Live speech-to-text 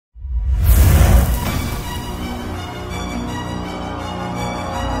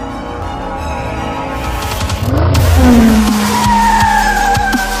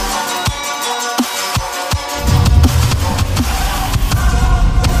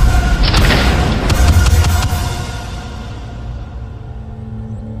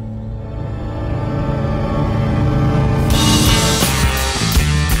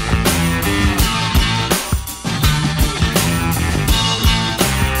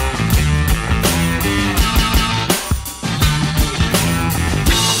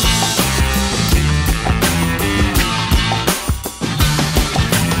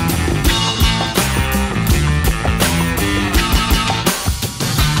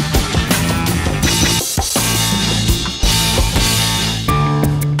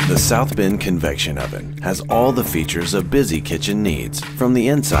The South Bend Convection Oven has all the features a busy kitchen needs from the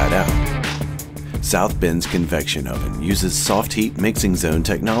inside out. South Bend's Convection Oven uses soft heat mixing zone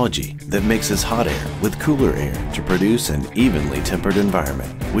technology that mixes hot air with cooler air to produce an evenly tempered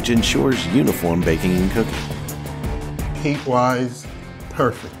environment, which ensures uniform baking and cooking. Heat-wise,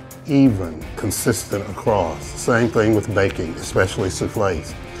 perfect, even, consistent across. Same thing with baking, especially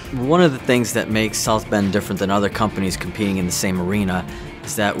soufflés. One of the things that makes South Bend different than other companies competing in the same arena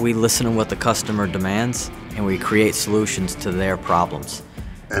is that we listen to what the customer demands and we create solutions to their problems.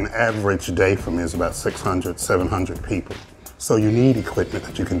 An average day for me is about 600, 700 people. So you need equipment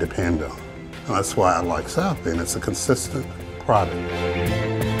that you can depend on. And that's why I like South Bend. It's a consistent product.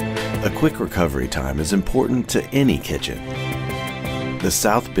 A quick recovery time is important to any kitchen. The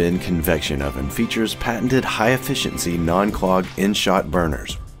South Bend Convection Oven features patented high-efficiency non-clog in-shot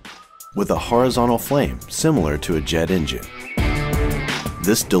burners with a horizontal flame similar to a jet engine.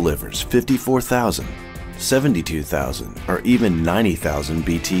 This delivers 54,000, 72,000, or even 90,000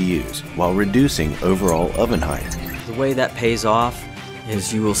 BTUs while reducing overall oven height. The way that pays off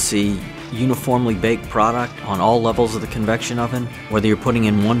is you will see uniformly baked product on all levels of the convection oven. Whether you're putting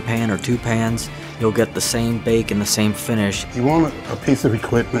in one pan or two pans, you'll get the same bake and the same finish. You want a piece of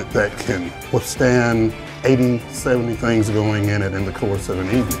equipment that can withstand 80, 70 things going in it in the course of an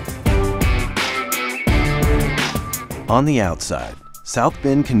evening. On the outside, South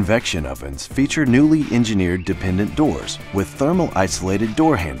Bend Convection Ovens feature newly engineered dependent doors with thermal isolated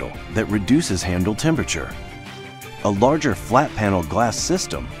door handle that reduces handle temperature. A larger flat panel glass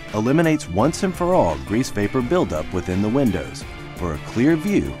system eliminates once and for all grease vapor buildup within the windows for a clear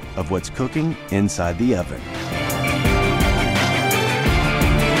view of what's cooking inside the oven.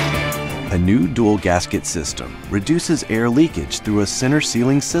 A new dual gasket system reduces air leakage through a center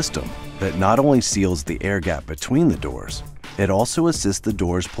sealing system that not only seals the air gap between the doors, it also assists the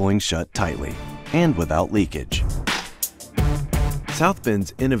doors pulling shut tightly and without leakage. South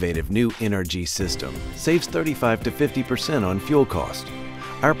Bend's innovative new NRG system saves 35 to 50% on fuel cost.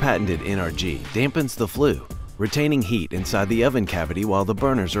 Our patented NRG dampens the flue, retaining heat inside the oven cavity while the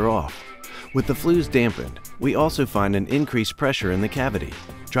burners are off. With the flues dampened, we also find an increased pressure in the cavity,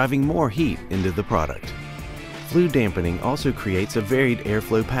 driving more heat into the product. Flue dampening also creates a varied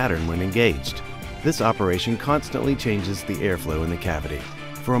airflow pattern when engaged. This operation constantly changes the airflow in the cavity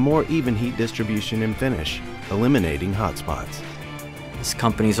for a more even heat distribution and finish, eliminating hot spots. This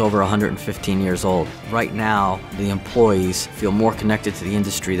company's over 115 years old. Right now, the employees feel more connected to the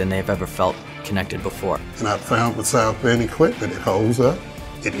industry than they've ever felt connected before. And I've found with South Bend equipment, it holds up,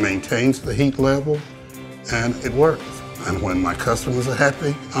 it maintains the heat level, and it works. And when my customers are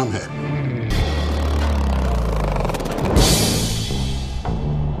happy, I'm happy.